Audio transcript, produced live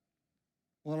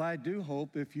Well, I do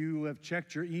hope if you have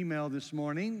checked your email this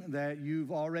morning that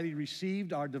you've already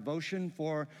received our devotion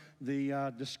for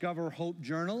the Discover Hope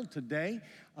Journal today.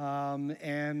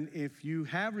 And if you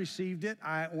have received it,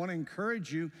 I want to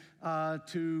encourage you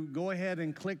to go ahead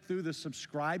and click through the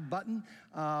subscribe button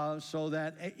so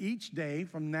that each day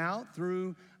from now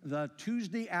through the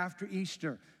Tuesday after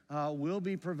Easter, we'll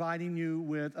be providing you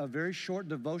with a very short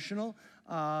devotional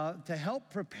to help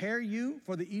prepare you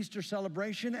for the Easter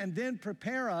celebration and then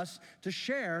prepare us to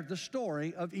share the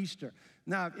story of Easter.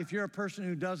 Now, if you're a person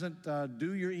who doesn't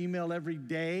do your email every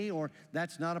day or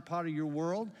that's not a part of your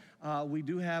world, we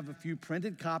do have a few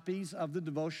printed copies of the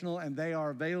devotional, and they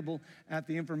are available at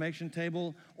the information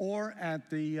table or at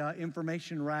the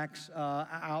information racks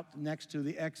out next to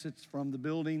the exits from the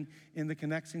building in the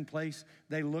connecting place.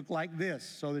 They look like this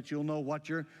so that you'll know what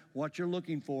you're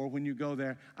looking for when you go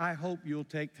there. I hope you'll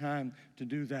take time to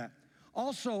do that.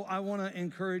 Also, I want to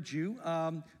encourage you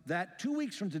that 2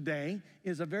 weeks from today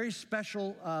is a very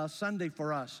special Sunday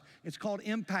for us. It's called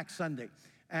Impact Sunday.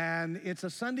 And it's a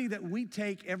Sunday that we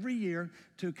take every year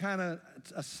to kind of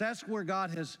assess where God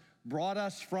has brought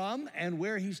us from and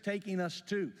where He's taking us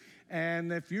to.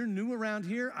 And if you're new around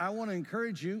here, I want to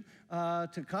encourage you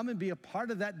to come and be a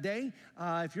part of that day.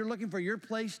 If you're looking for your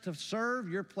place to serve,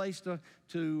 your place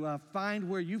to find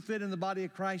where you fit in the body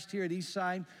of Christ here at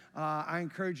Eastside, I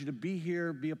encourage you to be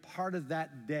here, be a part of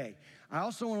that day. I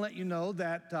also want to let you know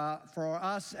that for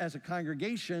us as a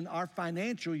congregation, our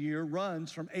financial year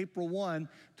runs from April 1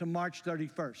 to March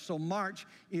 31st. So March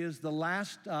is the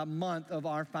last month of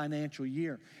our financial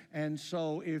year. And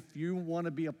so if you want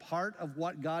to be a part of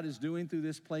what God is doing through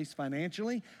this place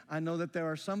financially, I know that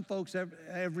there are some folks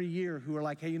every year who are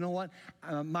like, hey, you know what?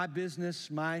 My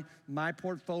business, my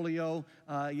portfolio,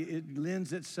 it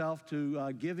lends itself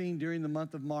to giving during the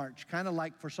month of March. Kind of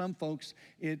like for some folks,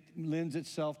 it lends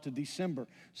itself to December.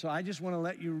 So I just want to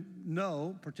let you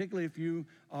know, particularly if you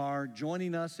are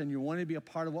joining us and you're wanting to be a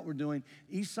part of what we're doing,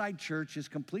 Eastside Church is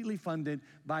completely funded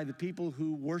by the people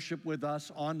who worship with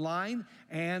us online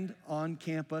and on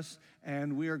campus,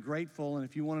 and we are grateful. And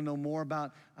if you want to know more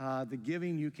about the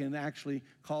giving, you can actually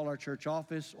call our church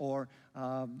office, or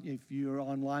if you're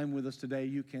online with us today,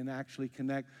 you can actually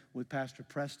connect with Pastor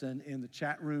Preston in the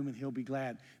chat room, and he'll be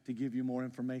glad to give you more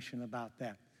information about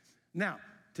that. Now,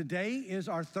 today is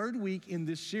our third week in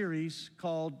this series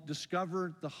called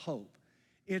Discover the Hope.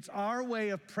 It's our way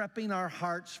of prepping our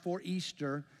hearts for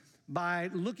Easter by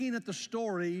looking at the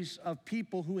stories of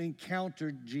people who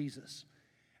encountered Jesus.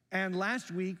 And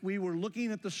last week, we were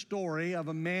looking at the story of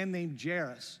a man named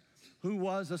Jairus, who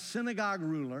was a synagogue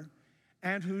ruler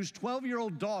and whose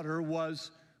 12-year-old daughter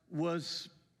was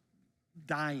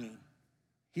dying.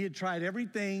 He had tried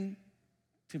everything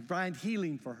to find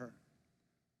healing for her,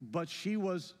 but she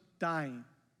was dying.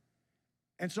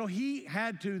 And so he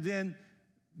had to then,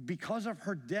 because of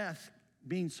her death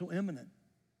being so imminent,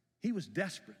 he was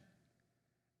desperate.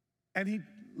 And he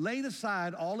laid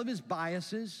aside all of his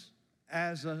biases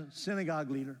as a synagogue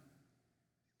leader,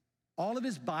 all of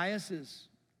his biases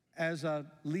as a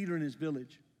leader in his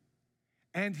village,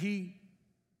 and he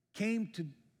came to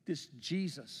this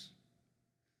Jesus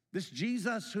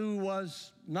who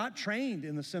was not trained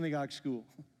in the synagogue school,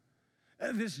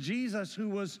 this Jesus who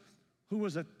was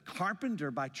a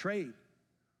carpenter by trade,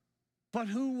 but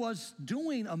who was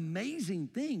doing amazing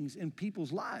things in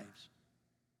people's lives.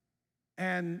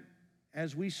 And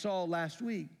as we saw last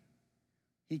week,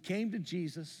 he came to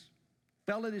Jesus,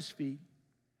 fell at his feet,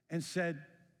 and said,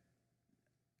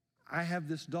 I have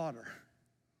this daughter.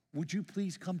 Would you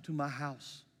please come to my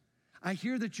house? I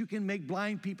hear that you can make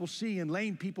blind people see and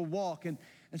lame people walk. And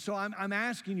so I'm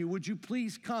asking you, would you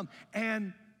please come?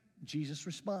 And Jesus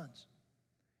responds.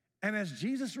 And as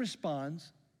Jesus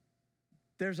responds,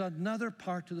 there's another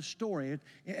part to the story.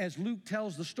 As Luke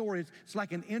tells the story, it's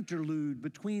like an interlude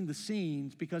between the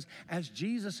scenes, because as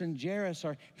Jesus and Jairus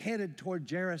are headed toward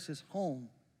Jairus' home,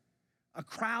 a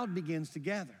crowd begins to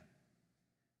gather.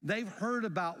 They've heard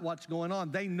about what's going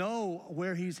on. They know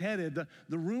where he's headed.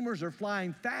 The rumors are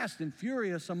flying fast and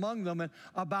furious among them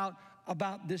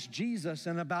about this Jesus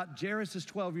and about Jairus'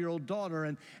 12-year-old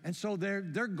daughter. And so they're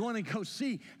going to go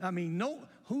see. I mean,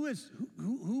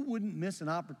 who wouldn't miss an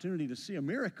opportunity to see a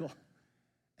miracle?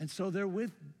 And so they're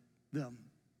with them.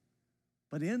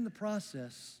 But in the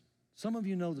process, some of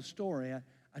you know the story.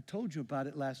 I told you about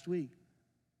it last week.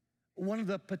 One of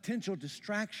the potential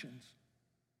distractions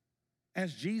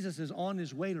as Jesus is on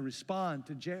his way to respond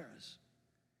to Jairus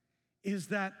is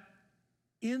that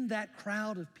in that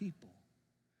crowd of people,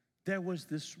 there was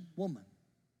this woman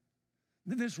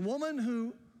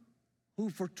who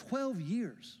for 12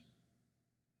 years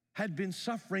had been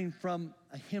suffering from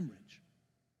a hemorrhage.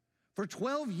 For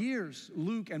 12 years,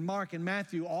 Luke and Mark and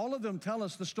Matthew, all of them tell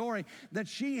us the story that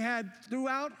she had,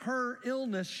 throughout her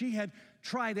illness, she had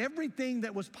tried everything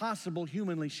that was possible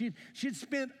humanly. She'd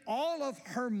spent all of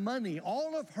her money,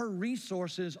 all of her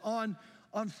resources on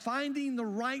finding the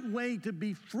right way to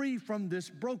be free from this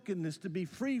brokenness, to be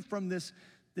free from this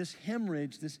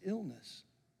hemorrhage, this illness.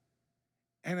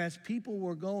 And as people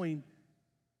were going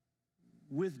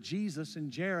with Jesus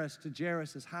and Jairus to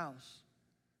Jairus' house,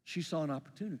 she saw an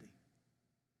opportunity.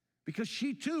 Because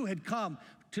she too had come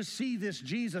to see this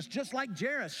Jesus, just like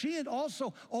Jairus. She had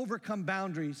also overcome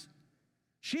boundaries.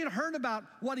 She had heard about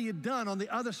what he had done on the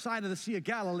other side of the Sea of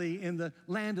Galilee in the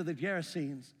land of the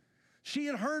Gerasenes. She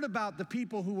had heard about the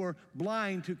people who were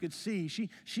blind who could see. She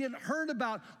had heard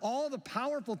about all the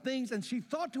powerful things, and she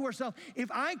thought to herself, if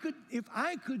I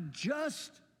could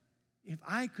just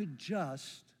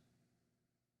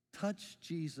touch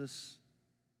Jesus'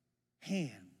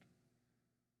 hand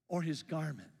or his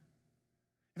garment,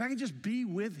 if I could just be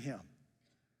with him,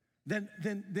 then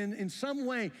in some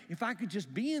way, if I could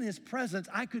just be in his presence,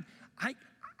 I could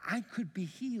be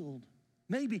healed.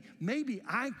 Maybe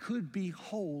I could be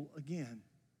whole again.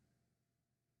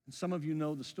 And some of you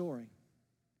know the story.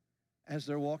 As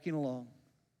they're walking along,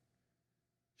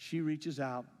 she reaches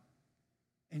out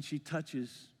and she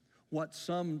touches what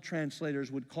some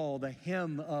translators would call the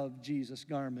hem of Jesus'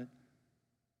 garment,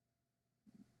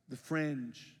 the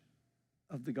fringe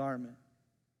of the garment.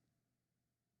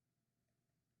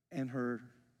 And her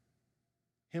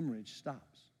hemorrhage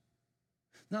stops.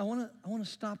 Now, I want to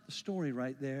stop the story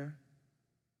right there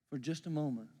for just a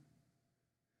moment,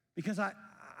 because I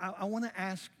want to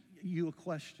ask you a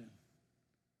question.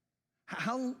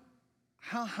 How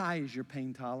high is your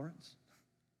pain tolerance?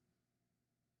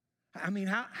 I mean,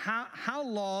 how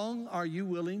long are you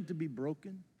willing to be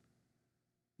broken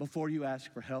before you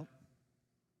ask for help?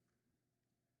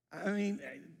 I mean,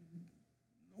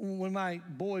 when my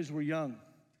boys were young,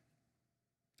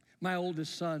 my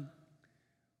oldest son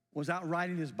was out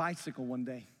riding his bicycle one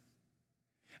day.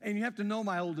 And you have to know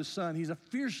my oldest son, he's a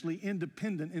fiercely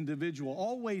independent individual,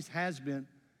 always has been.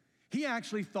 He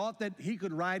actually thought that he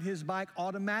could ride his bike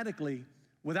automatically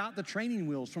without the training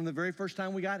wheels from the very first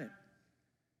time we got it.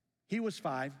 He was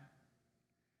 5.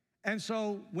 And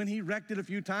so when he wrecked it a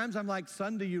few times, I'm like,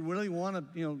 son, do you really want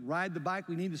to ride the bike?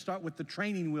 We need to start with the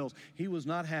training wheels. He was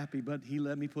not happy, but he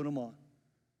let me put them on.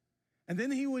 And then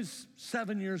he was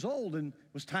 7 years old, and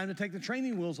it was time to take the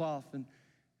training wheels off. And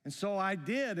so I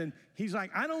did, and he's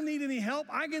like, I don't need any help.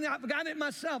 I've got it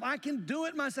myself. I can do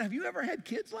it myself. Have you ever had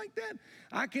kids like that?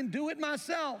 I can do it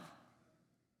myself.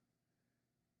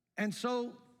 And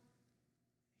so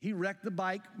he wrecked the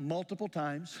bike multiple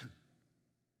times.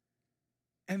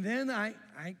 And then I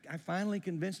finally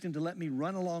convinced him to let me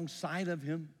run alongside of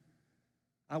him.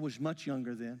 I was much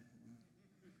younger then.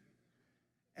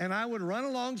 And I would run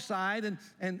alongside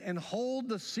and hold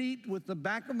the seat with the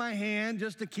back of my hand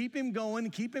just to keep him going,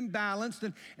 keep him balanced.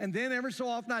 And then every so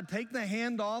often I'd take the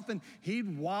hand off and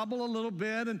he'd wobble a little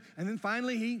bit. And then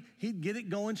finally he'd get it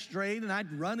going straight and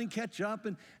I'd run and catch up.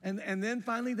 And then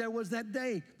finally there was that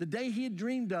day, the day he had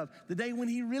dreamed of, the day when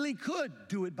he really could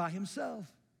do it by himself.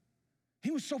 He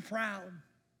was so proud.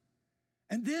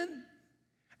 And then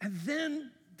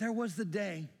there was the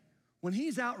day when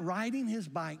he's out riding his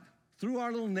bike through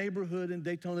our little neighborhood in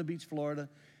Daytona Beach, Florida.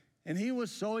 And he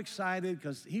was so excited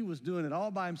because he was doing it all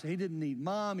by himself. He didn't need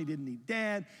mom. He didn't need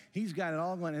dad. He's got it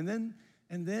all going.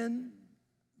 And then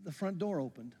the front door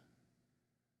opened.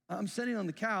 I'm sitting on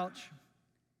the couch.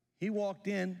 He walked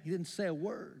in. He didn't say a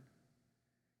word.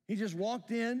 He just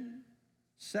walked in,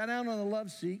 sat down on the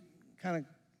love seat, kind of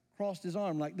crossed his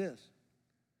arm like this.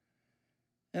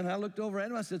 And I looked over at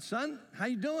him. I said, son, how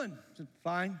you doing? He said,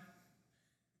 fine.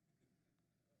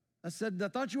 I said, I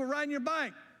thought you were riding your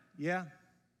bike. Yeah.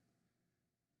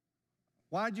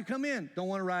 Why'd you come in? Don't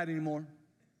want to ride anymore.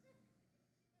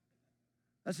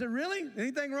 I said, really?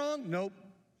 Anything wrong? Nope.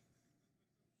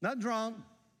 Nothing's wrong.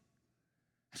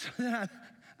 So then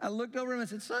I looked over him and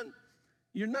I said, son,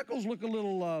 your knuckles look a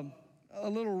little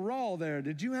raw there.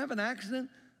 Did you have an accident?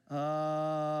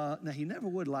 Now, he never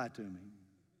would lie to me.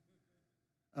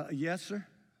 Yes, sir.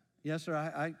 Yes, sir,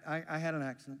 I had an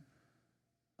accident.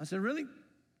 I said, really?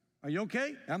 Are you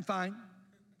okay? I'm fine.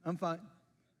 I'm fine.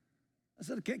 I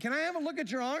said, can I have a look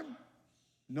at your arm?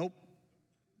 Nope.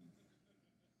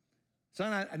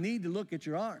 Son, I need to look at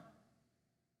your arm.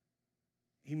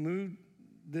 He moved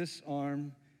this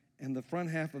arm, and the front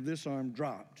half of this arm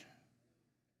dropped.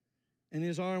 And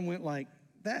his arm went like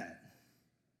that.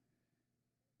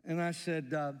 And I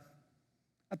said,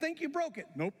 I think you broke it.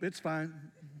 Nope, it's fine.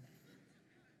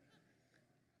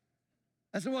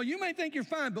 I said, well, you may think you're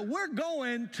fine, but we're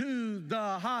going to the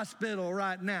hospital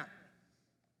right now.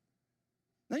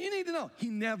 Now, you need to know, he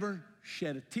never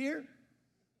shed a tear.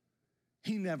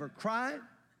 He never cried.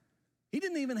 He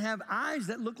didn't even have eyes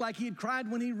that looked like he had cried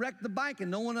when he wrecked the bike,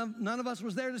 and none of us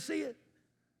was there to see it.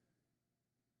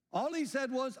 All he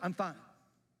said was, I'm fine.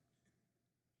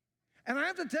 And I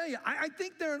have to tell you, I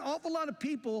think there are an awful lot of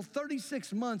people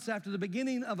 36 months after the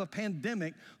beginning of a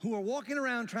pandemic who are walking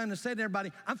around trying to say to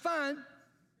everybody, I'm fine.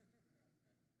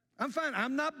 I'm fine.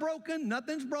 I'm not broken.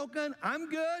 Nothing's broken. I'm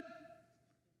good.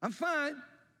 I'm fine.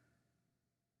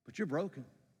 But you're broken.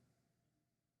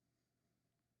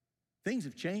 Things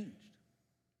have changed.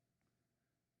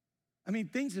 I mean,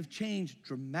 things have changed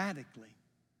dramatically.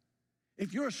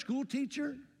 If you're a school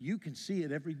teacher, you can see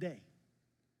it every day.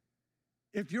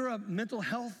 If you're a mental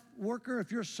health worker,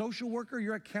 if you're a social worker,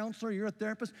 you're a counselor, you're a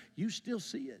therapist, you still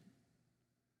see it.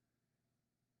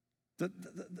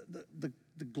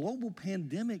 The global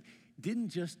pandemic didn't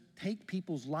just take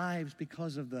people's lives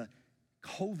because of the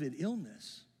COVID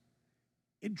illness.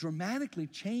 It dramatically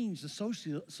changed the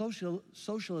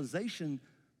socialization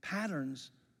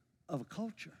patterns of a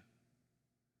culture.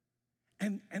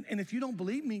 And if you don't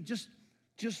believe me, just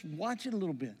watch it a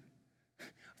little bit.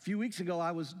 A few weeks ago,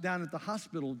 I was down at the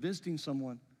hospital visiting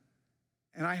someone,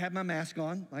 and I had my mask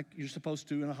on, like you're supposed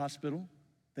to in a hospital.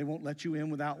 They won't let you in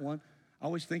without one. I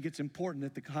always think it's important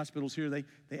at the hospitals here,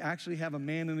 they actually have a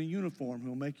man in a uniform who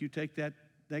will make you take that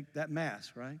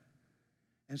mask, right?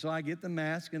 And so I get the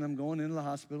mask, and I'm going into the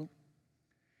hospital,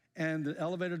 and the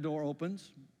elevator door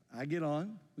opens. I get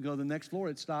on. We go to the next floor.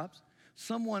 It stops.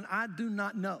 Someone I do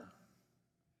not know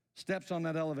steps on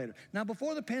that elevator. Now,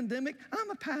 before the pandemic, I'm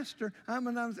a pastor. I'm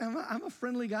a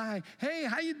friendly guy. Hey,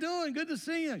 how you doing? Good to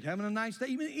see you. Having a nice day.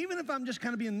 Even if I'm just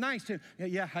kind of being nice to you.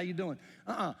 Yeah, how you doing?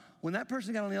 When that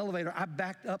person got on the elevator, I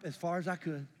backed up as far as I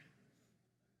could.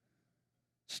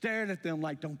 Stared at them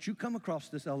like, don't you come across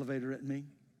this elevator at me.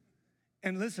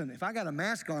 And listen, if I got a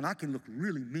mask on, I can look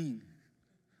really mean.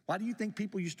 Why do you think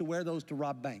people used to wear those to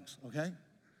rob banks, okay?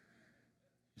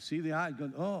 You see the eye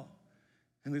going, oh.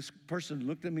 And this person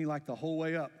looked at me like the whole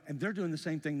way up, and they're doing the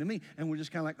same thing to me, and we're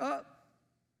just kind of like, oh.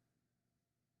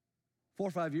 4 or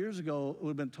 5 years ago, it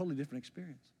would have been a totally different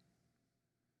experience.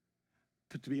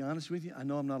 But to be honest with you, I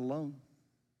know I'm not alone.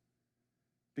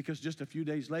 Because just a few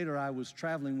days later, I was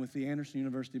traveling with the Anderson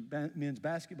University men's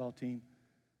basketball team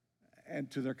and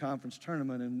to their conference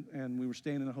tournament, and we were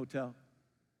staying in a hotel.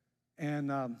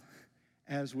 And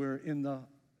as we're in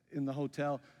the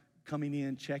hotel, coming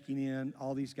in, checking in,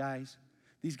 all these guys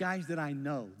that I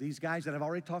know, these guys that I've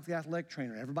already talked to the athletic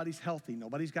trainer, everybody's healthy,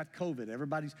 nobody's got COVID,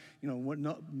 everybody's,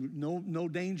 no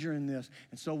danger in this.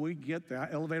 And so we get there,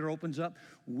 the elevator opens up,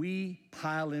 we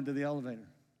pile into the elevator.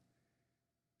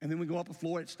 And then we go up a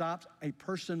floor, it stops, a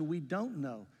person we don't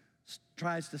know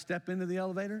tries to step into the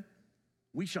elevator,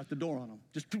 we shut the door on them.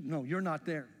 Just, no, you're not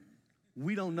there.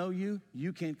 We don't know you,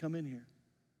 you can't come in here.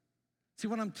 See,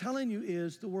 what I'm telling you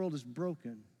is the world is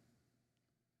broken.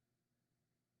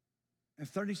 And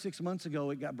 36 months ago,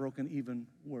 it got broken even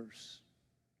worse.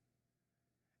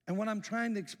 And what I'm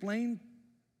trying to explain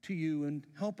to you and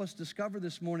help us discover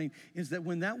this morning is that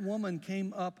when that woman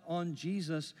came up on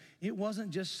Jesus, it wasn't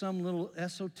just some little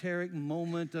esoteric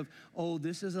moment of, oh,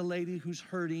 this is a lady who's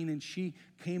hurting and she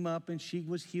came up and she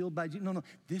was healed by Jesus. No,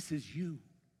 this is you.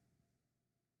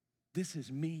 This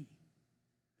is me.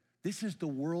 This is the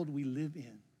world we live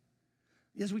in.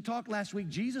 As we talked last week,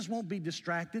 Jesus won't be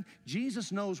distracted.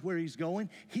 Jesus knows where he's going.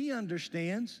 He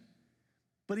understands,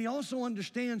 but he also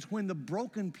understands when the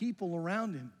broken people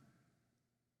around him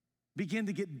begin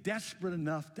to get desperate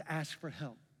enough to ask for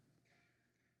help.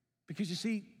 Because you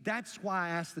see, that's why I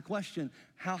asked the question,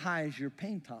 how high is your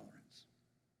pain tolerance?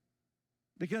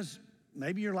 Because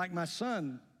maybe you're like my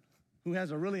son, who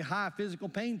has a really high physical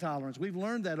pain tolerance. We've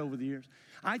learned that over the years.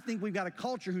 I think we've got a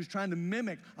culture who's trying to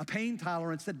mimic a pain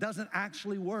tolerance that doesn't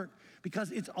actually work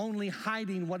because it's only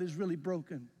hiding what is really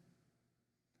broken.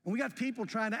 And we got people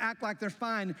trying to act like they're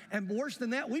fine. And worse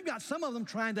than that, we've got some of them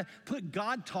trying to put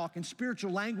God talk and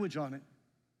spiritual language on it.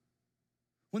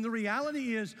 When the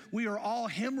reality is we are all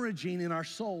hemorrhaging in our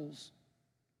souls.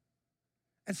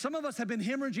 And some of us have been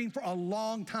hemorrhaging for a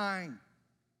long time.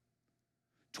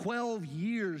 12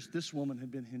 years this woman had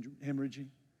been hemorrhaging.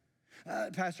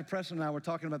 Pastor Preston and I were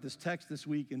talking about this text this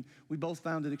week, and we both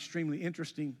found it extremely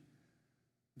interesting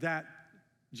that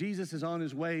Jesus is on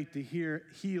his way to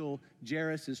heal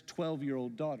Jairus'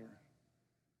 12-year-old daughter.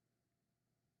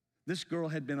 This girl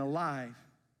had been alive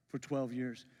for 12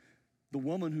 years. The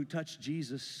woman who touched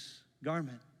Jesus'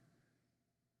 garment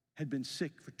had been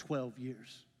sick for 12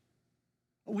 years.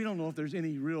 We don't know if there's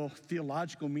any real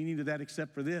theological meaning to that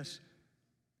except for this.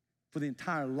 For the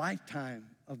entire lifetime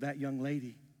of that young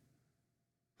lady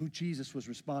who Jesus was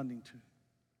responding to,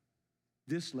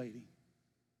 this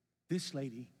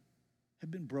lady had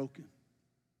been broken.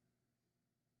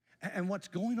 And what's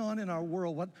going on in our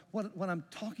world, what I'm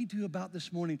talking to you about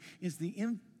this morning is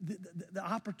the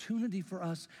opportunity for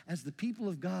us as the people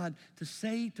of God to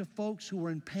say to folks who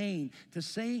are in pain, to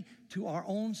say to our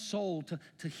own soul,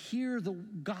 to hear the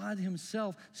God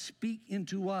himself speak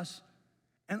into us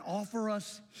and offer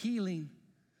us healing.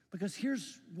 Because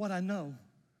here's what I know.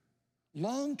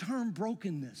 Long-term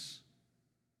brokenness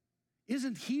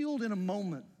isn't healed in a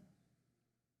moment.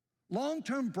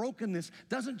 Long-term brokenness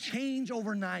doesn't change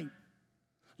overnight.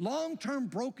 Long-term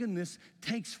brokenness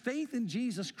takes faith in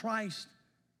Jesus Christ,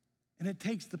 and it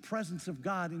takes the presence of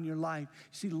God in your life.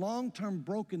 See, long-term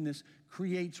brokenness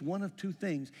creates one of two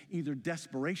things, either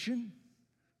desperation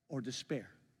or despair.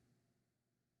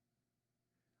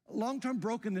 Long-term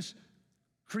brokenness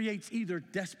creates either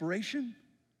desperation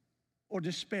or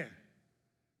despair.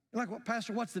 You're like, well,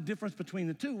 Pastor, what's the difference between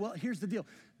the two? Well, here's the deal.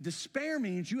 Despair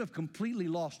means you have completely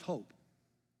lost hope.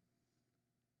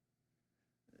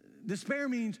 Despair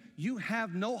means you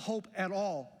have no hope at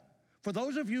all. For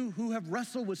those of you who have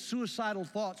wrestled with suicidal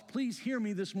thoughts, please hear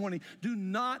me this morning. Do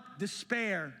not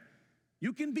despair.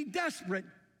 You can be desperate,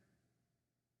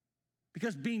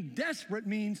 because being desperate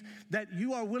means that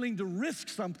you are willing to risk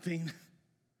something.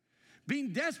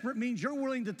 Being desperate means you're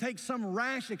willing to take some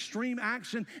rash, extreme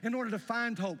action in order to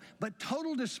find hope. But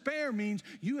total despair means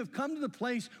you have come to the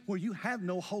place where you have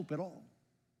no hope at all.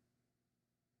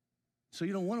 So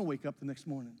you don't want to wake up the next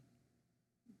morning.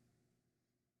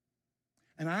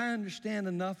 And I understand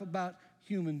enough about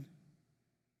human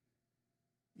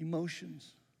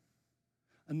emotions,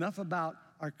 enough about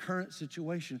our current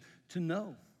situation to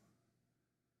know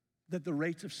that the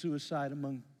rates of suicide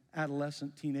among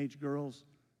adolescent, teenage girls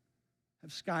have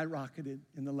skyrocketed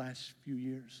in the last few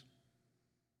years.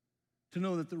 To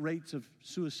know that the rates of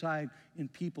suicide in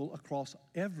people across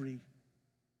every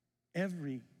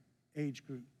age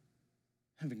group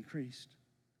have increased.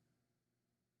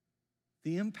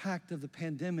 The impact of the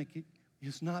pandemic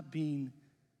is not being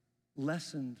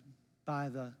lessened by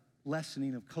the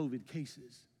lessening of COVID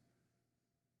cases.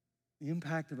 The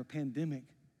impact of a pandemic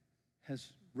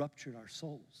has ruptured our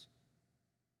souls.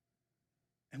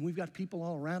 And we've got people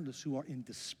all around us who are in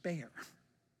despair.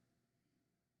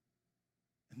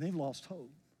 And they've lost hope.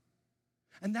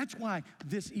 And that's why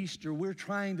this Easter we're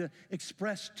trying to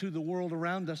express to the world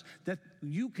around us that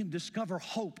you can discover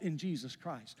hope in Jesus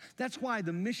Christ. That's why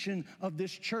the mission of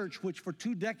this church, which for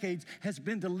 2 decades has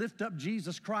been to lift up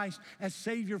Jesus Christ as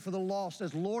Savior for the lost,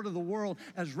 as Lord of the world,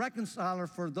 as reconciler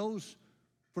for those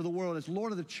for the world, as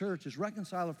Lord of the church, as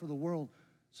reconciler for the world,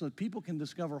 so that people can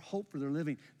discover hope for their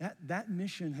living. That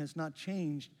mission has not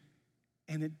changed,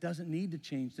 and it doesn't need to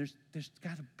change. There's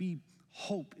got to be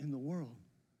hope in the world.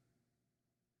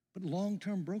 But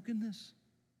long-term brokenness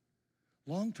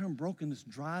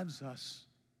drives us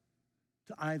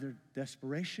to either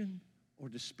desperation or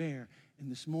despair.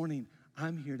 And this morning,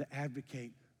 I'm here to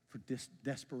advocate for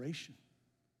desperation.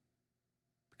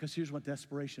 Because here's what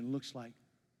desperation looks like.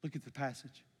 Look at the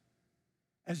passage.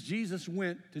 As Jesus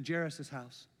went to Jairus'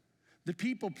 house, the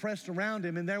people pressed around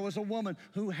him, and there was a woman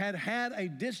who had had a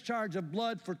discharge of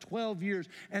blood for 12 years.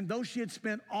 And though she had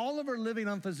spent all of her living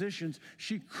on physicians,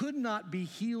 she could not be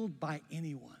healed by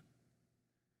anyone.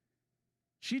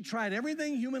 She tried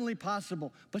everything humanly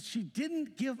possible, but she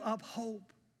didn't give up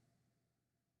hope.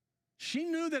 She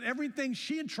knew that everything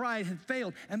she had tried had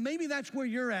failed. And maybe that's where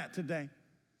you're at today.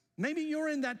 Maybe you're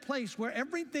in that place where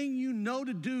everything you know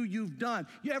to do, you've done.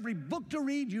 Every book to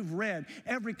read, you've read.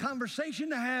 Every conversation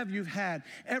to have, you've had.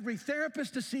 Every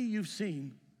therapist to see, you've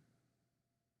seen.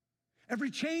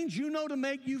 Every change you know to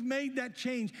make, you've made that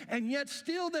change. And yet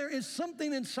still there is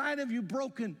something inside of you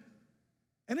broken.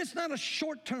 And it's not a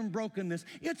short-term brokenness.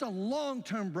 It's a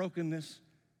long-term brokenness.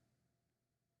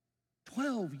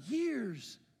 12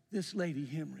 years this lady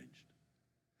hemorrhaged.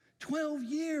 12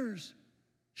 years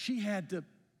she had to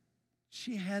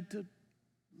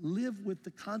live with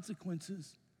the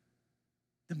consequences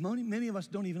that many of us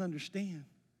don't even understand.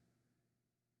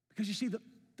 Because you see, the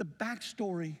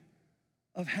backstory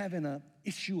of having an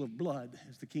issue of blood,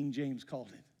 as the King James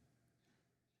called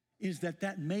it, is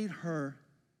that made her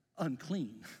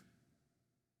unclean.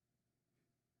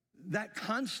 That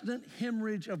constant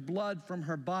hemorrhage of blood from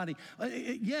her body,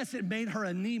 yes, it made her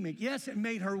anemic. Yes, it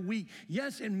made her weak.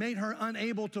 Yes, it made her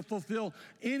unable to fulfill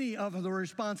any of the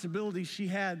responsibilities she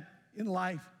had in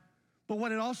life. But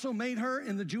what it also made her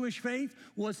in the Jewish faith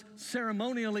was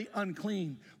ceremonially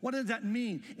unclean. What does that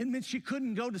mean? It meant she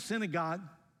couldn't go to synagogue.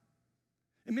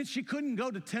 It meant she couldn't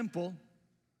go to temple.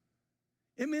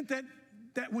 It meant that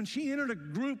when she entered a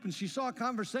group and she saw a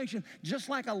conversation, just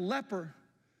like a leper,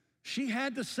 she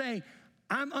had to say,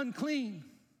 I'm unclean.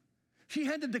 She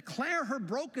had to declare her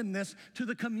brokenness to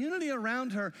the community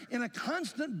around her in a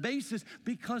constant basis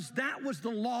because that was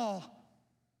the law.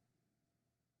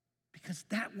 Because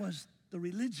that was the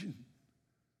religion.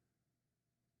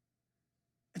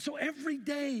 And so every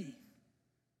day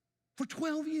for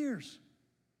 12 years,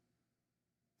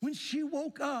 when she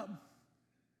woke up,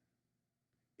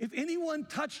 if anyone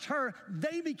touched her,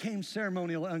 they became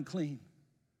ceremonially unclean.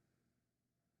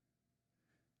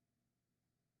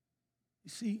 You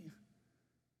see,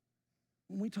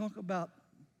 when we talk about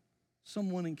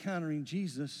someone encountering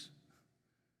Jesus,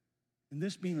 and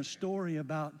this being a story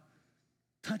about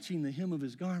touching the hem of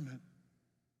his garment,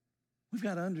 we've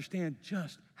got to understand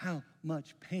just how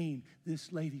much pain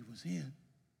this lady was in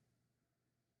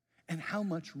and how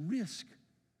much risk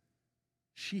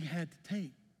she had to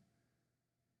take,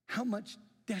 how much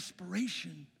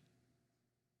desperation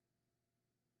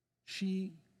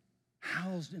she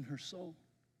housed in her soul.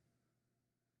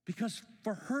 Because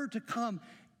for her to come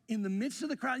in the midst of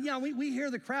the crowd, yeah, we hear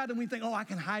the crowd and we think, oh, I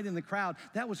can hide in the crowd.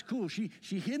 That was cool. She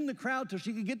hid in the crowd till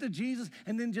she could get to Jesus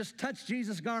and then just touch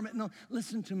Jesus' garment. No,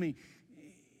 listen to me.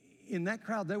 In that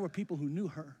crowd, there were people who knew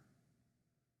her.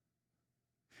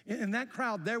 In that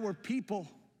crowd, there were people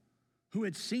who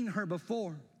had seen her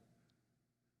before.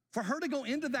 For her to go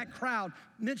into that crowd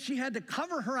meant she had to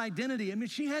cover her identity. It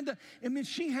meant she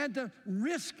had to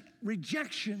risk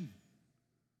rejection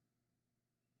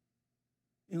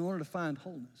in order to find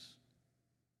wholeness.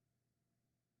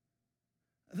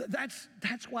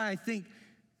 That's why I think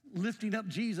lifting up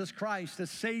Jesus Christ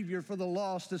as Savior for the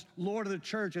lost, as Lord of the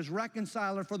church, as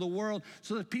reconciler for the world,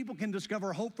 so that people can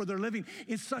discover hope for their living,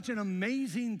 is such an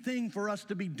amazing thing for us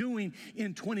to be doing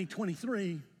in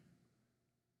 2023.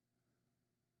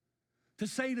 To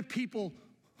say to people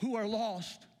who are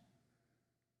lost,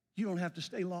 you don't have to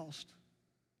stay lost.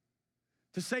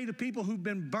 To say to people who've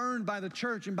been burned by the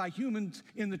church and by humans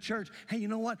in the church, hey, you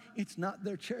know what? It's not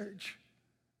their church.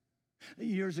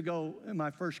 Years ago, in my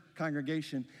first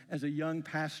congregation, as a young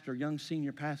pastor, young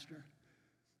senior pastor,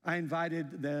 I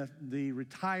invited the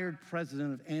retired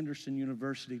president of Anderson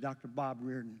University, Dr. Bob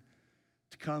Reardon,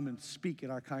 to come and speak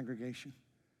at our congregation.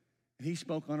 And he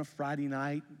spoke on a Friday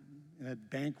night and had a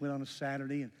banquet on a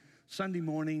Saturday. And Sunday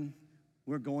morning,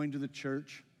 we're going to the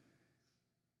church.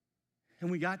 And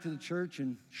we got to the church,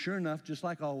 and sure enough, just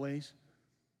like always,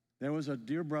 there was a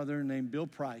dear brother named Bill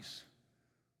Price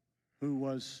who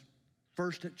was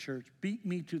first at church, beat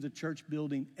me to the church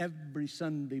building every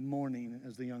Sunday morning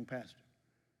as the young pastor.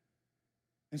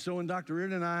 And so when Dr.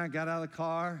 Reardon and I got out of the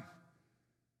car,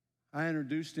 I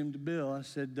introduced him to Bill. I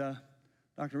said,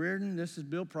 Dr. Reardon, this is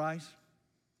Bill Price.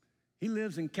 He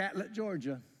lives in Catlett,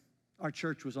 Georgia. Our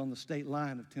church was on the state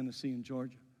line of Tennessee and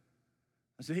Georgia.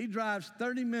 I said, he drives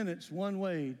 30 minutes one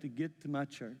way to get to my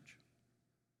church.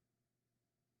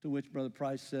 To which Brother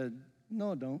Price said,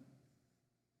 no, I don't.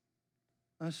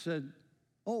 I said,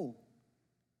 oh,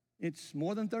 it's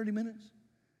more than 30 minutes?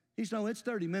 He said, no, it's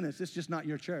 30 minutes. It's just not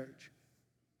your church.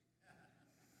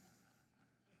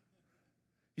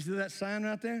 You see that sign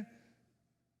right there?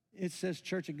 It says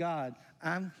Church of God.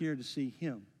 I'm here to see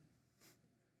him.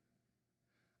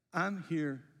 I'm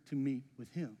here to meet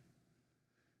with him.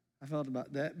 I felt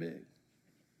about that big.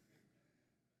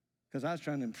 Because I was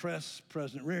trying to impress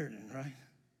President Reardon, right?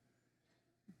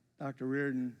 Dr.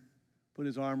 Reardon put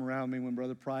his arm around me when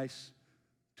Brother Price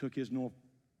took his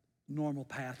normal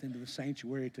path into the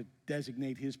sanctuary to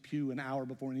designate his pew an hour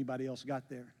before anybody else got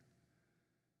there.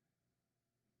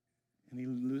 And he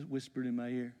whispered in my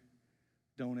ear,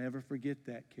 don't ever forget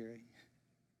that, Kerry.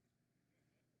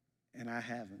 And I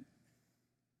haven't.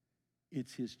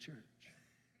 It's his church.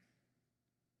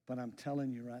 But I'm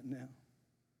telling you right now,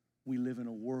 we live in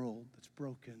a world that's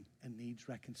broken and needs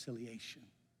reconciliation.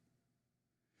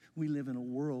 We live in a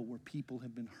world where people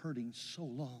have been hurting so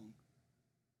long.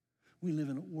 We live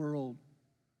in a world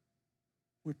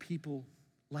where people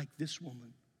like this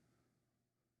woman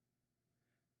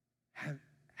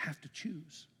have to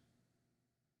choose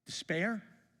despair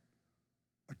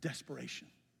or desperation.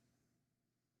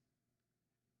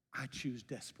 I choose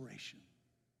desperation.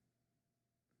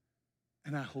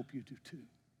 And I hope you do too.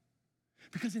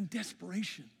 Because in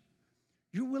desperation,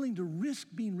 you're willing to risk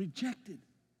being rejected.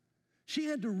 She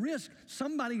had to risk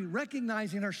somebody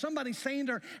recognizing her, somebody saying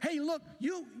to her, hey, look,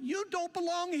 you don't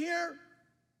belong here.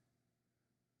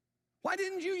 Why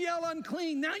didn't you yell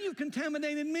unclean? Now you've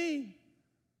contaminated me.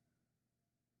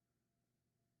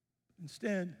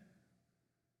 Instead,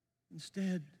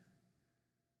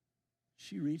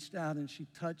 she reached out and she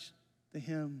touched the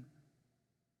hem,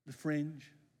 the fringe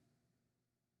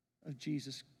of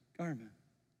Jesus' garment.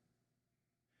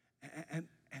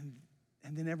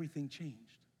 And then everything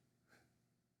changed.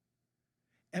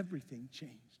 Everything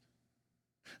changed.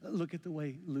 Look at the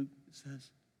way Luke says.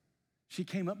 She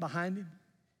came up behind him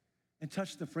and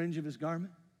touched the fringe of his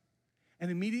garment,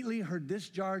 and immediately her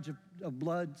discharge of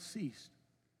blood ceased.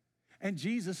 And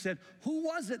Jesus said, who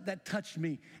was it that touched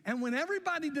me? And when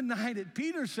everybody denied it,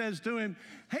 Peter says to him,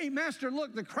 hey, Master,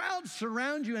 look, the crowds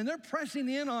surround you and they're pressing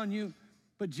in on you.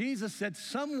 But Jesus said,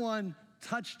 someone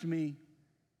touched me,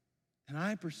 and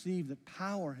I perceive that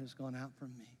power has gone out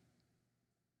from me.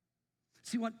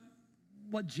 See,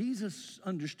 what Jesus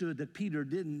understood that Peter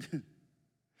didn't,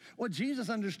 what Jesus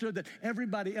understood that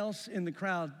everybody else in the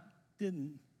crowd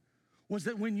didn't, was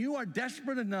that when you are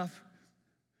desperate enough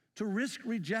to risk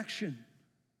rejection,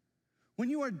 when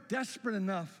you are desperate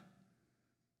enough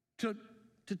to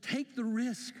take the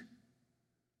risk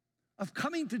of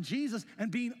coming to Jesus and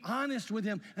being honest with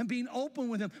him and being open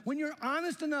with him, when you're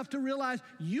honest enough to realize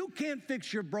you can't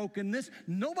fix your brokenness,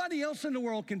 nobody else in the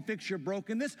world can fix your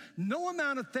brokenness, no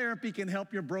amount of therapy can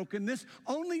help your brokenness,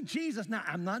 only Jesus. Now,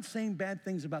 I'm not saying bad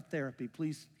things about therapy.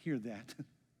 Please hear that.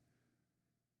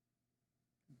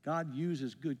 God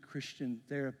uses good Christian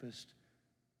therapists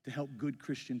to help good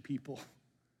Christian people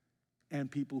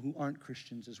and people who aren't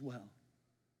Christians as well.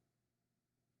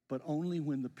 But only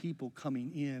when the people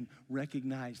coming in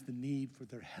recognize the need for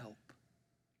their help.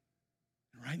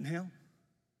 And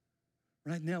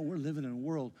right now we're living in a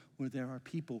world where there are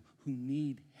people who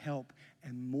need help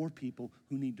and more people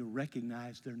who need to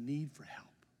recognize their need for help.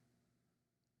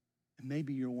 And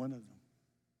maybe you're one of them.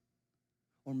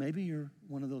 Or maybe you're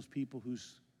one of those people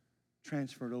who's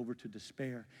transferred over to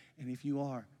despair. And if you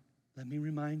are, let me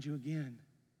remind you again,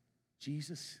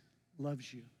 Jesus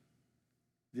loves you.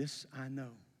 This I know.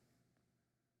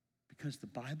 Because the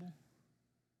Bible,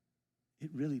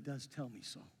 it really does tell me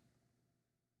so.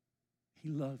 He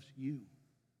loves you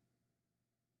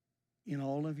in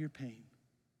all of your pain,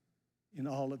 in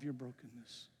all of your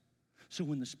brokenness. So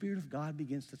when the Spirit of God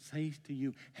begins to say to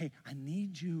you, hey, I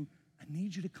need you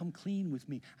to come clean with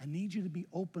me. I need you to be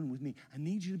open with me. I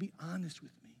need you to be honest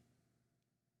with me.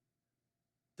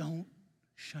 Don't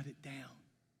shut it down.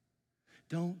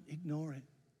 Don't ignore it.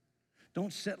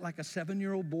 Don't sit like a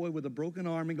 7-year-old boy with a broken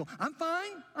arm and go, I'm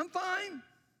fine.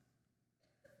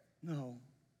 No.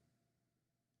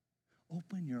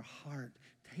 Open your heart.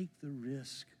 Take the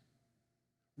risk.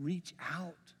 Reach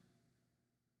out.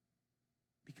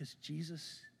 Because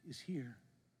Jesus is here,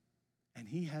 and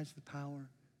he has the power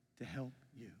to help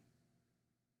you.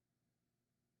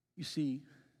 You see,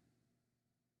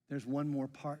 there's one more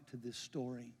part to this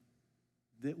story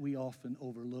that we often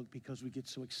overlook because we get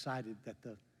so excited that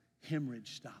the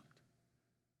hemorrhage stopped.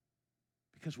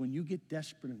 Because when you get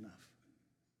desperate enough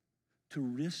to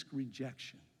risk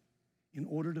rejection in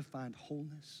order to find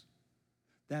wholeness,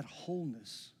 that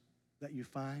wholeness that you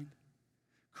find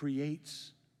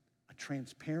creates a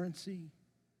transparency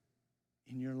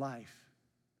in your life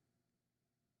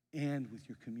and with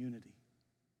your community.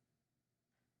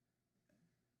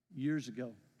 Years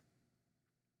ago,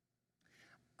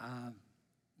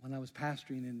 when I was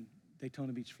pastoring in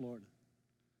Daytona Beach, Florida,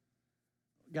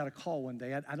 got a call one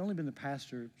day. I'd only been the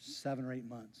pastor 7 or 8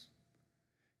 months.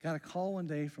 Got a call one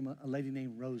day from a lady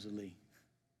named Rosalie.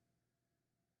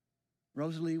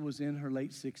 Rosalie was in her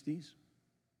late 60s.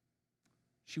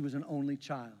 She was an only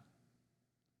child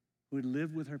who had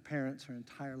lived with her parents her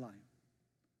entire life.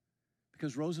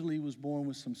 Because Rosalie was born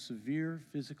with some severe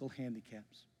physical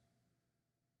handicaps.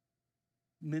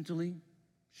 Mentally,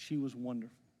 she was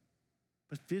wonderful.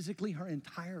 But physically, her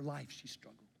entire life, she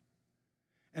struggled.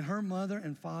 And her mother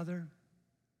and father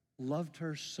loved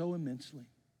her so immensely.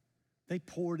 They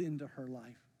poured into her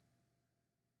life.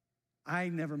 I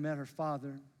never met her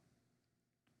father.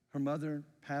 Her mother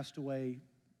passed away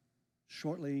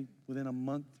shortly, within a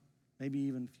month, maybe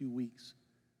even a few weeks,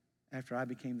 after I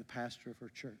became the pastor of her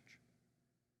church.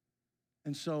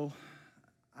 And so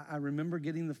I remember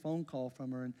getting the phone call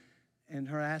from her and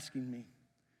her asking me,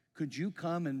 could you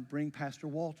come and bring Pastor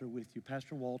Walter with you?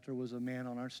 Pastor Walter was a man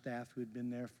on our staff who had been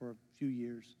there for a few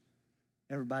years.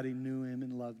 Everybody knew him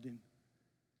and loved him.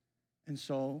 And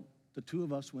so the two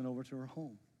of us went over to her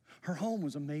home. Her home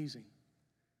was amazing.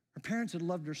 Her parents had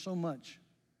loved her so much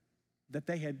that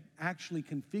they had actually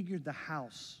configured the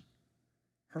house.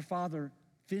 Her father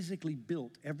physically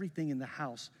built everything in the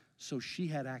house so she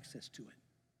had access to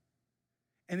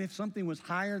it. And if something was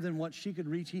higher than what she could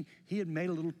reach, he had made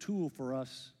a little tool for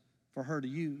us, for her to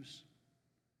use.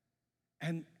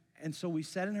 And so we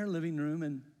sat in her living room,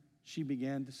 and she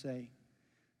began to say,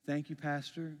 "Thank you,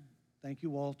 Pastor. Thank you,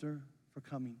 Walter, for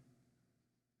coming.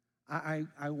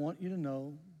 I want you to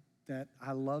know that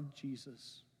I love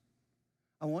Jesus.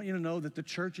 I want you to know that the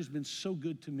church has been so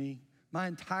good to me. My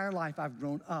entire life, I've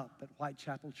grown up at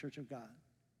Whitechapel Church of God.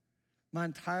 My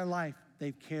entire life,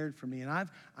 they've cared for me. And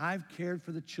I've cared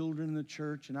for the children in the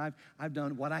church, and I've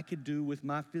done what I could do with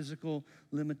my physical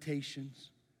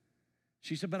limitations."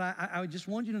 She said, "But I just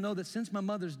want you to know that since my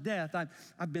mother's death,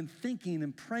 I've been thinking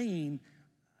and praying,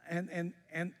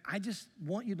 and I just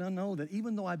want you to know that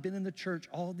even though I've been in the church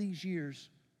all these years,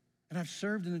 and I've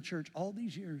served in the church all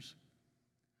these years,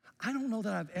 I don't know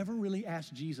that I've ever really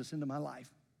asked Jesus into my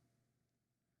life.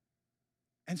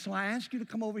 And so I ask you to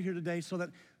come over here today so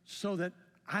that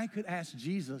I could ask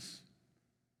Jesus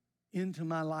into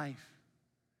my life.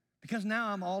 Because now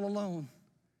I'm all alone,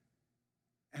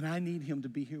 and I need him to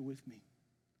be here with me."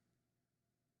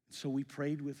 So we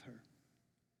prayed with her.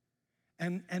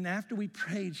 And after we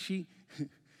prayed, she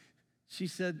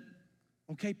said,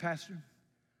 "Okay, Pastor,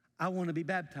 I want to be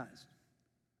baptized."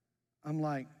 I'm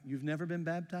like, "You've never been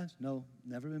baptized?" "No,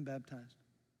 never been baptized."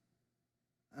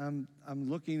 I'm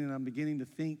looking and I'm beginning to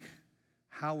think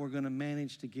how we're going to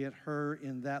manage to get her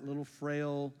in that little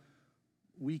frail,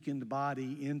 weakened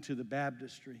body into the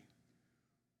baptistry,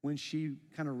 when she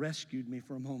kind of rescued me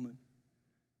for a moment.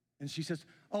 And she says,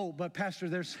 "Oh, but Pastor,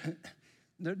 there's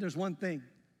one thing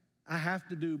I have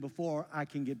to do before I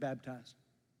can get baptized.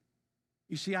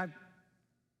 You see, I've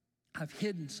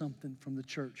hidden something from the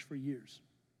church for years."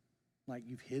 Like,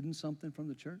 "You've hidden something from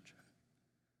the church?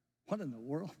 What in the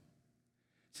world?"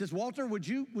 She says, "Walter, would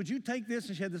you take this?"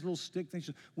 And she had this little stick thing. She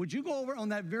said, "Would you go over on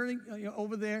that very,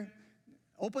 over there,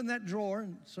 open that drawer?"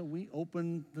 And so we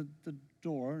opened the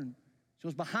door, and she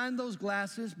goes, "Behind those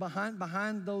glasses,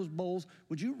 behind those bowls,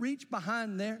 would you reach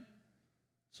behind there?"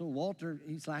 So Walter,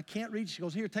 he's like, "I can't reach." She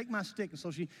goes, "Here, take my stick." And so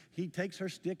he takes her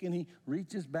stick, and he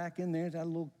reaches back in there, that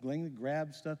little thing that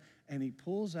grabs stuff, and he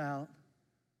pulls out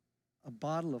a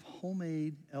bottle of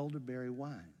homemade elderberry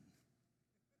wine.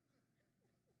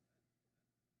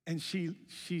 And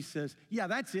she says, "Yeah,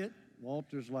 that's it."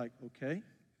 Walter's like, "Okay."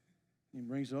 He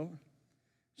brings it over.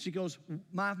 She goes,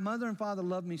 "My mother and father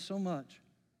loved me so much.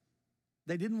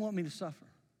 They didn't want me to suffer.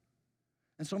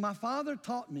 And so my father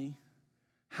taught me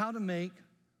how to make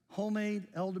homemade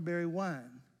elderberry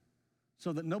wine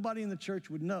so that nobody in the church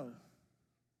would know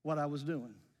what I was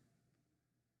doing.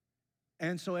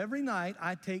 And so every night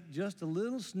I take just a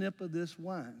little snip of this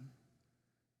wine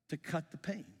to cut the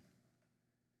pain.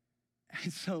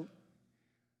 And so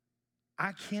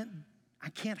I can't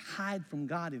hide from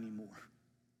God anymore.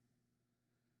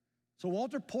 So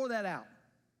Walter, pour that out."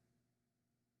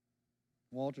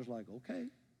 Walter's like, "Okay."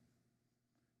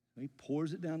 He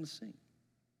pours it down the sink.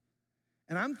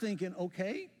 And I'm thinking,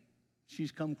 okay,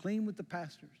 she's come clean with the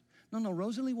pastors. No,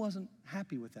 Rosalie wasn't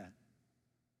happy with that.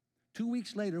 2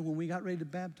 weeks later, when we got ready to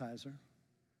baptize her,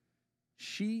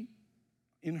 she,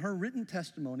 in her written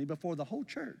testimony before the whole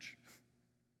church,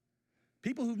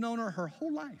 people who've known her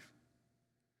whole life,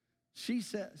 she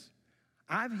says,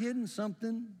 "I've hidden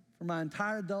something for my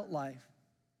entire adult life,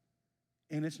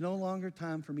 and it's no longer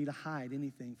time for me to hide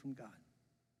anything from God.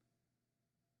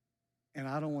 And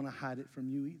I don't want to hide it from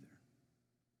you either."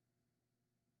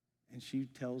 And she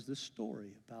tells this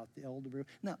story about the elderberry.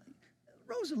 Now,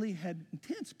 Rosalie had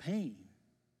intense pain.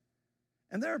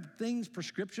 And there are things,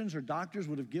 prescriptions, or doctors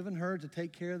would have given her to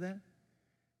take care of that.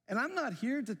 And I'm not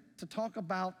here to talk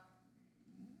about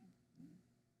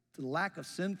the lack of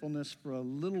sinfulness for a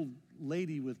little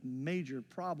lady with major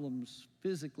problems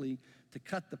physically to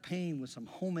cut the pain with some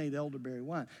homemade elderberry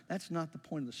wine. That's not the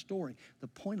point of the story. The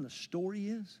point of the story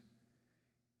is,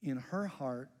 in her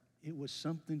heart, it was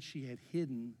something she had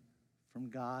hidden from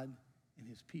God and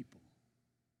his people.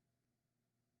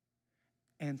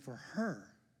 And for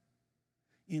her,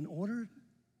 in order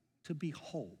to be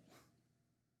whole,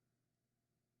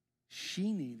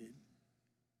 she needed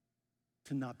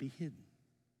to not be hidden.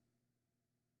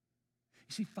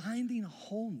 You see, finding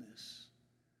wholeness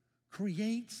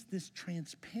creates this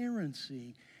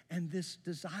transparency and this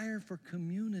desire for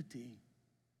community.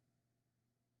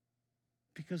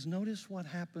 Because notice what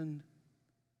happened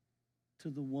to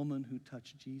the woman who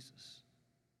touched Jesus.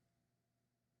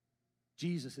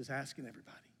 Jesus is asking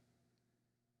everybody,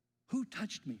 "Who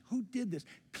touched me? Who did this?"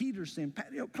 Peter's saying,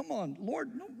 "Come on,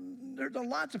 Lord, no, there's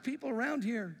lots of people around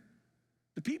here."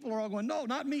 The people are all going, "No,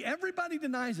 not me." Everybody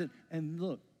denies it. And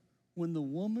look, when the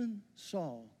woman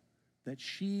saw that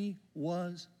she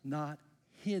was not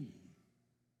hidden,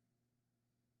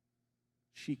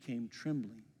 she came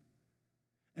trembling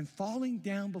and falling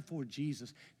down before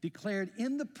Jesus, declared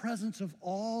in the presence of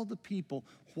all the people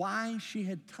why she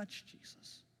had touched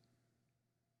Jesus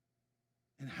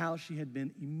and how she had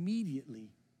been immediately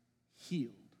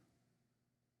healed.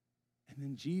 And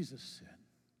then Jesus said,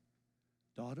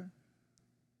 daughter,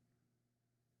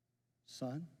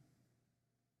 son,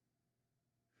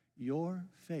 your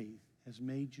faith has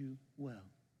made you well.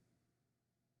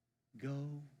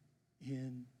 Go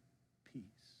in peace.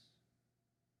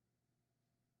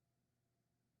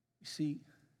 You see,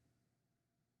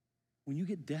 when you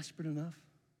get desperate enough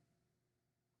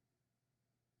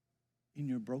in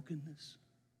your brokenness,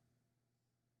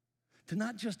 to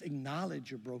not just acknowledge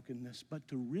your brokenness, but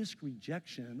to risk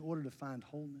rejection in order to find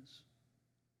wholeness,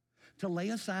 to lay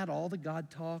aside all the God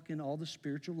talk and all the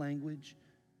spiritual language,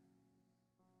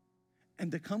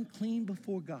 and to come clean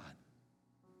before God.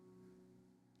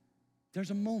 There's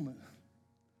a moment,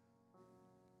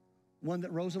 one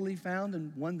that Rosalie found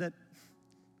and one that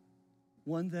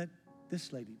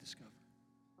this lady discovered.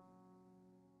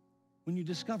 When you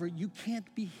discover you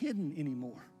can't be hidden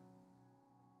anymore.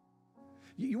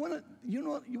 You want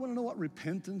to know what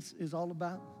repentance is all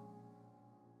about?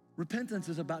 Repentance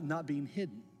is about not being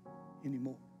hidden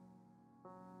anymore.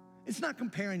 It's not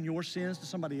comparing your sins to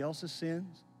somebody else's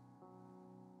sins.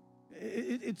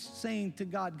 It's saying to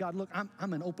God, God, look,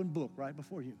 I'm an open book right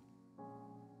before you.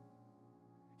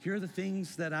 Here are the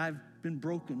things that I've been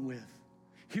broken with.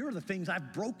 Here are the things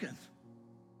I've broken.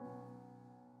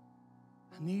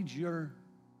 I need your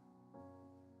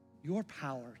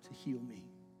power to heal me.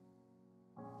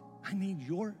 I need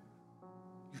your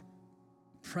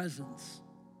presence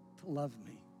to love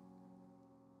me.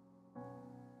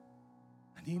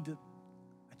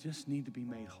 I just need to be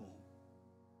made whole.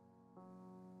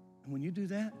 And when you do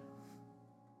that,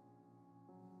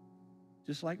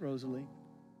 just like Rosalie,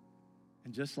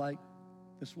 and just like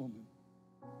this woman,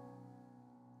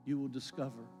 you will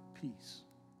discover peace.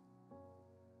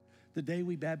 The day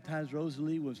we baptized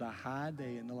Rosalie was a high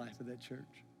day in the life of that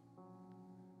church.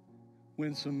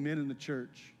 When some men in the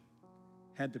church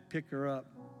had to pick her up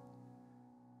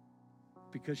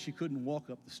because she couldn't walk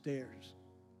up the stairs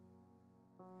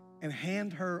and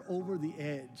hand her over the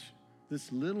edge,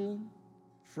 this little,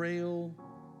 frail,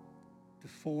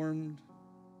 deformed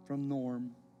from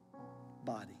norm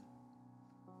body.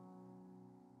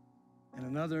 And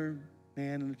another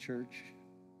man in the church,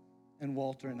 and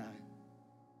Walter and I,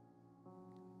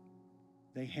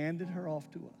 they handed her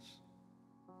off to us.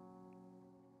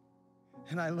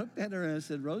 And I looked at her and I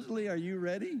said, Rosalie, are you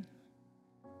ready?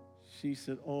 She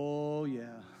said, oh, yeah.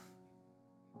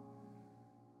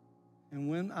 And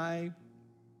when I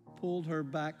pulled her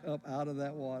back up out of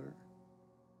that water,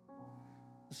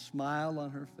 the smile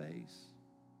on her face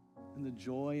and the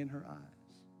joy in her eyes,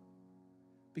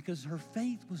 because her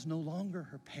faith was no longer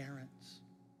her parents.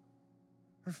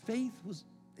 Her faith was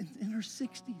in her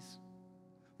 60s,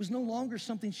 was no longer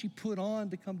something she put on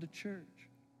to come to church.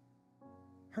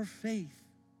 Her faith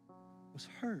was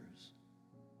hers.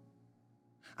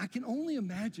 I can only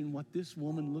imagine what this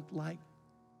woman looked like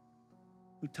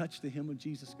who touched the hem of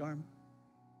Jesus' garment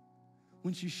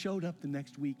when she showed up the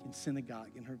next week in synagogue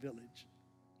in her village.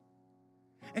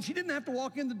 And she didn't have to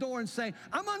walk in the door and say,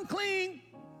 I'm unclean.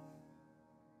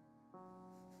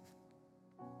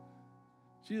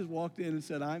 She just walked in and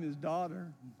said, I'm his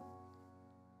daughter,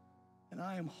 and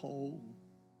I am whole.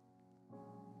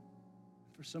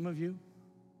 For some of you,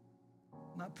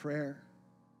 my prayer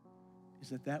is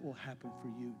that will happen for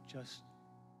you just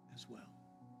as well.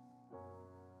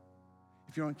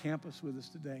 If you're on campus with us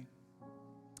today,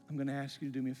 I'm going to ask you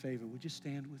to do me a favor. Would you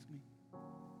stand with me?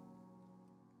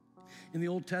 In the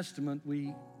Old Testament,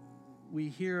 we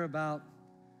hear about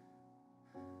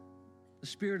the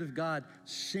Spirit of God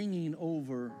singing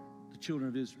over the children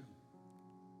of Israel.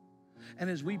 And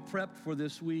as we prepped for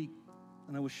this week,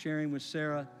 and I was sharing with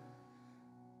Sarah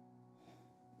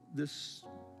this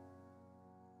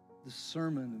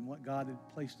sermon and what God had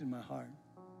placed in my heart,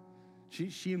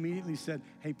 she immediately said,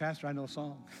 hey, Pastor, I know a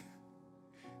song.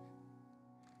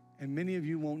 And many of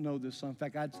you won't know this song. In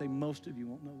fact, I'd say most of you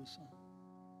won't know this song.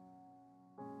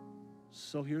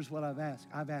 So here's what I've asked.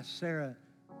 I've asked Sarah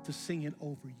to sing it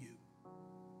over you.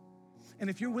 And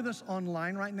if you're with us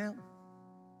online right now,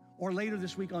 or later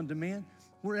this week on demand,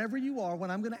 wherever you are, what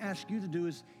I'm going to ask you to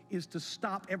do is to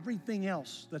stop everything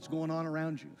else that's going on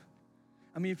around you.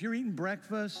 I mean, if you're eating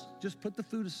breakfast, just put the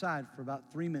food aside for about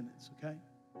 3 minutes, okay?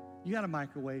 You got a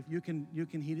microwave. You can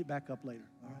heat it back up later,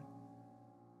 all right?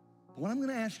 But what I'm going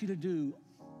to ask you to do,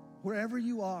 wherever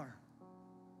you are,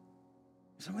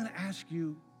 is I'm going to ask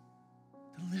you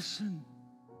to listen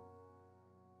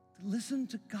Listen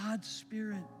to God's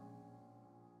Spirit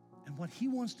and what He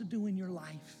wants to do in your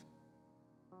life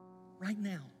right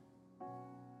now.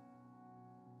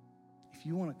 If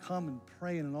you want to come and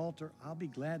pray at an altar, I'll be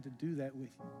glad to do that with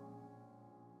you.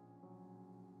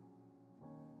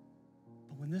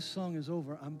 But when this song is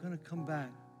over, I'm going to come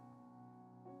back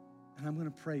and I'm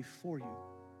going to pray for you.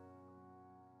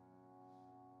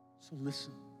 So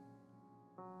listen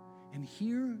and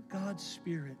hear God's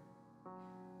Spirit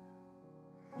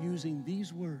using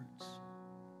these words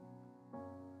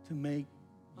to make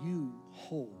you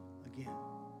whole again.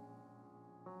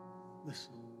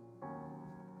 Listen.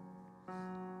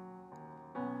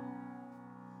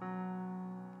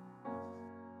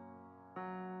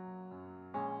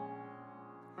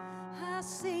 I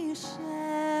see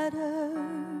shattered,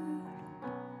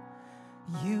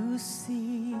 you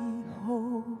see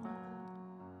whole.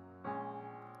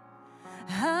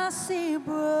 I see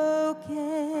broken,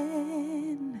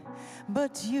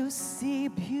 but you see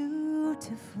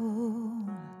beautiful.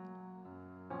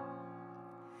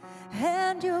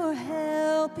 And you're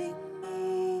helping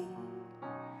me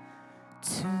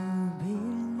to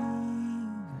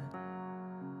believe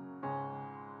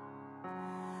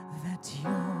that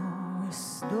you're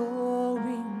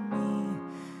restoring me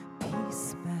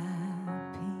piece by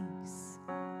piece.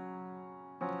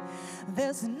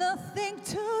 There's nothing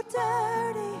too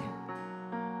dirty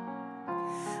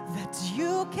that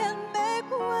you can make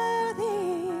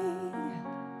worthy.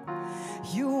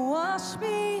 You wash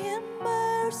me in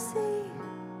mercy.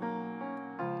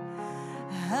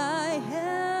 I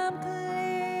am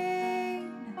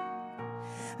clean.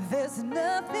 There's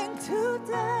nothing too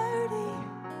dirty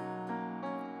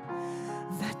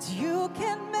that you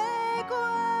can make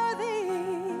worthy.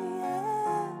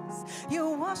 Yes, you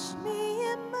wash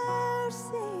me in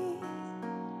mercy.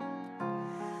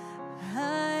 I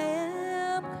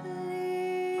am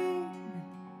clean.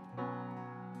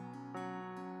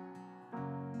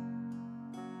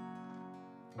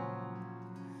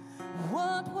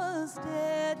 What was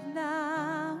dead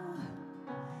now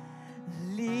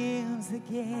lives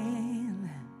again.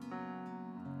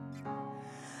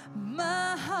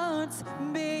 My heart's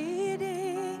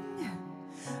beating,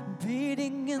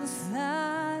 beating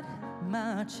inside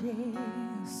my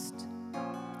chest.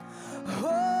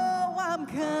 Oh, I'm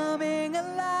coming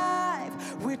alive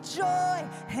with joy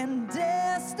and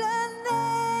destiny.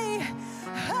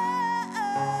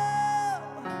 Oh,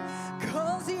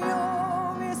 'cause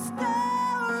you're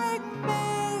restoring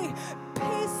me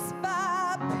piece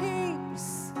by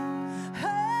piece.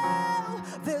 Oh,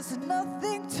 there's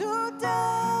nothing too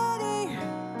dirty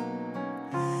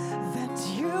that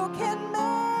you can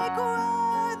make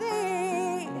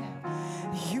worthy.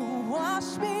 You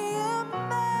wash me in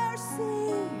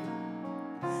mercy.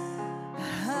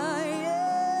 I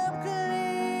am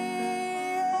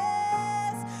clean.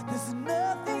 Yes, there's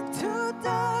nothing too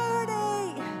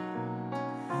dirty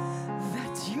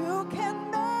that you can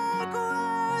make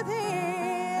worthy.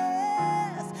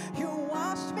 Yes, you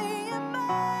wash me in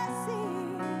mercy.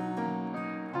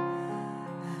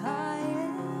 I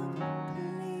am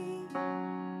clean.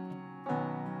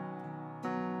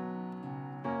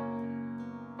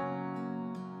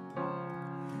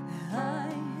 I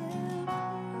am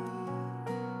clean.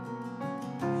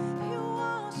 You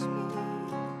wash me.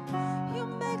 You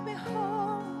make me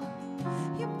whole.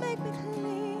 You make me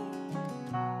clean.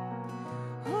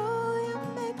 Oh, you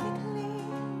make me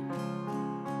clean.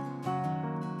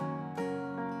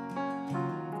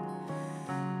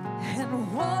 And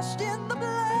washed in the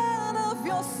blood of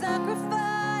your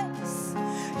sacrifice.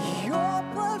 Your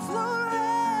blood flowed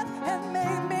red and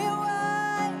made me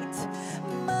white.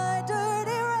 My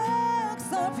dirty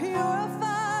rags are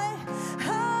purified.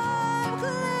 I'm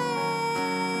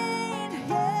clean,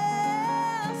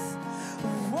 yes.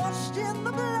 Washed in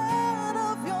the blood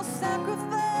of your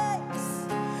sacrifice.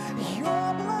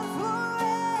 Your blood flowed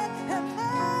red and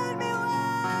made me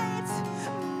white.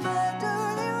 My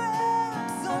dirty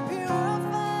rags are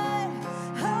purified.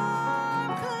 I'm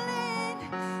clean,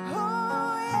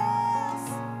 oh yes.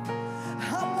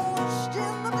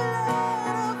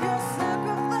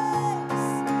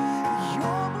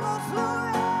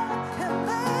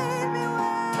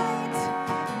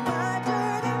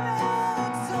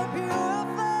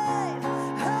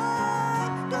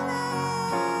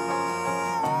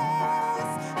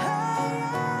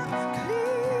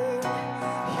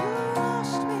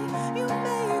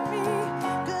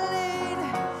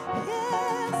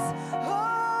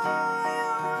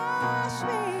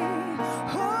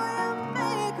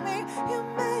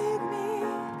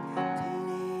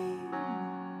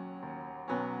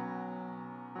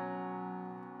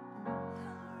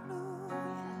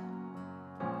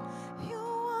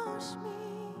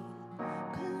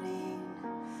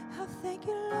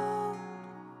 Thank you, Lord.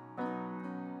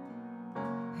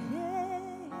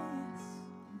 Yes.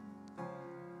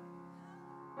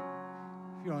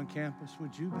 If you're on campus,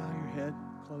 would you bow your head,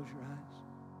 close your eyes?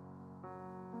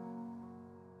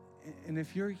 And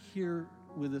if you're here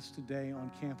with us today on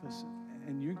campus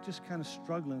and you're just kind of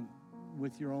struggling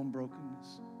with your own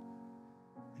brokenness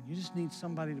and you just need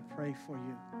somebody to pray for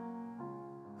you,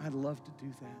 I'd love to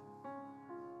do that.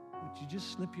 Would you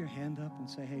just slip your hand up and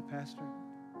say, hey, Pastor,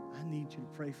 I need you to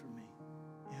pray for me.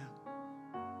 Yeah.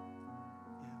 Yeah.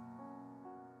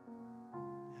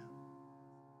 Yeah.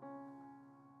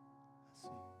 I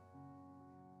see.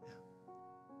 Yeah.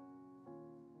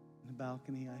 In the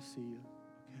balcony, I see you.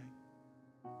 Okay.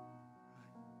 Right.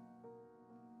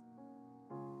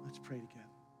 Let's pray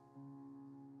together.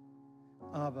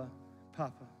 Abba,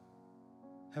 Papa,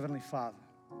 Heavenly Father,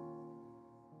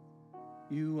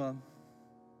 you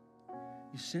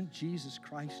sent Jesus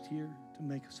Christ here to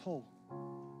make us whole.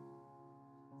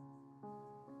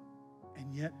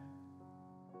 And yet,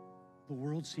 the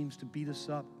world seems to beat us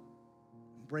up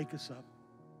and break us up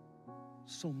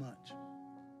so much.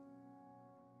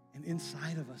 And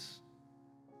inside of us,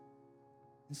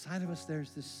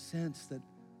 there's this sense that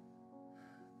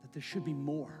there should be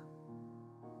more.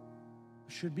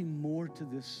 There should be more to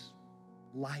this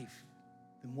life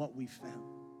than what we found.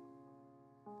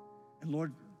 And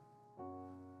Lord,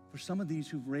 for some of these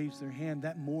who've raised their hand,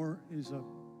 that more is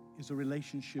a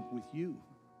relationship with you.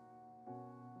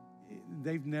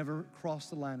 They've never crossed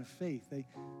the line of faith.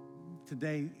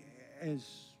 Today, as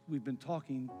we've been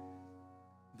talking,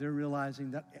 they're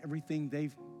realizing that everything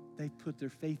they've put their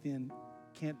faith in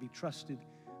can't be trusted,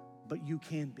 but you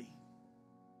can be.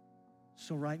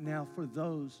 So right now, for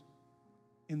those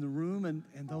in the room and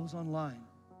those online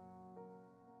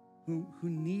who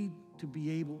need to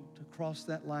be able to cross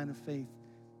that line of faith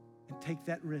and take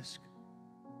that risk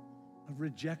of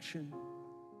rejection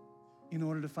in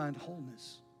order to find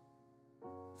wholeness,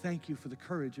 thank you for the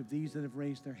courage of these that have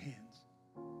raised their hands.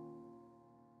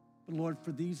 But Lord,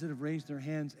 for these that have raised their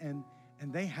hands and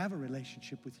they have a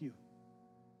relationship with you,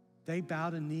 they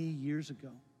bowed a knee years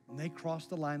ago and they crossed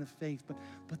the line of faith,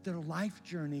 but their life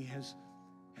journey has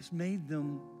made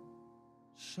them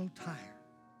so tired.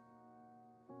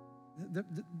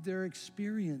 Their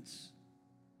experience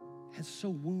has so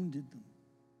wounded them.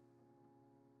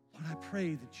 Lord, I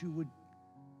pray that you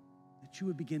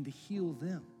would begin to heal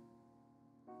them.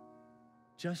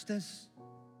 Just as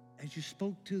you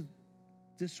spoke to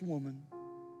this woman,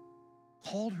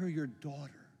 called her your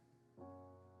daughter,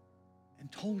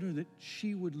 and told her that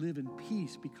she would live in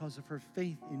peace because of her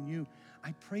faith in you,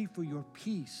 I pray for your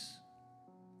peace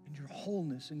and your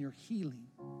wholeness and your healing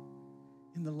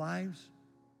in the lives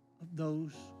of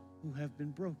those who have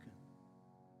been broken.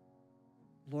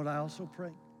 Lord, I also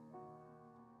pray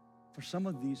for some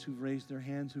of these who've raised their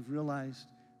hands, who've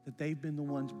realized that they've been the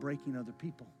ones breaking other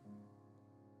people.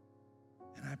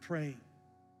 And I pray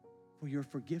for your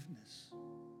forgiveness.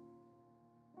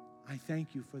 I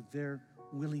thank you for their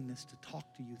willingness to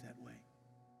talk to you that way.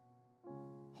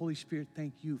 Holy Spirit,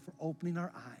 thank you for opening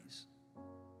our eyes.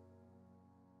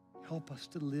 Help us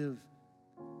to live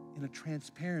in a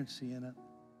transparency and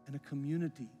a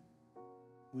community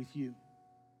with you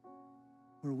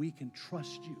where we can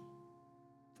trust you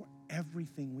for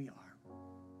everything we are.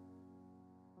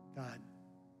 God,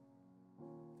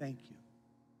 thank you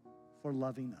for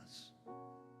loving us,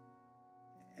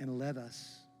 and let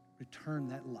us return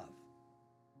that love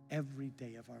every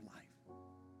day of our life.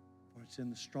 For it's in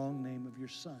the strong name of your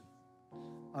Son,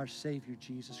 our Savior,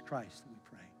 Jesus Christ, that we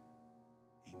pray.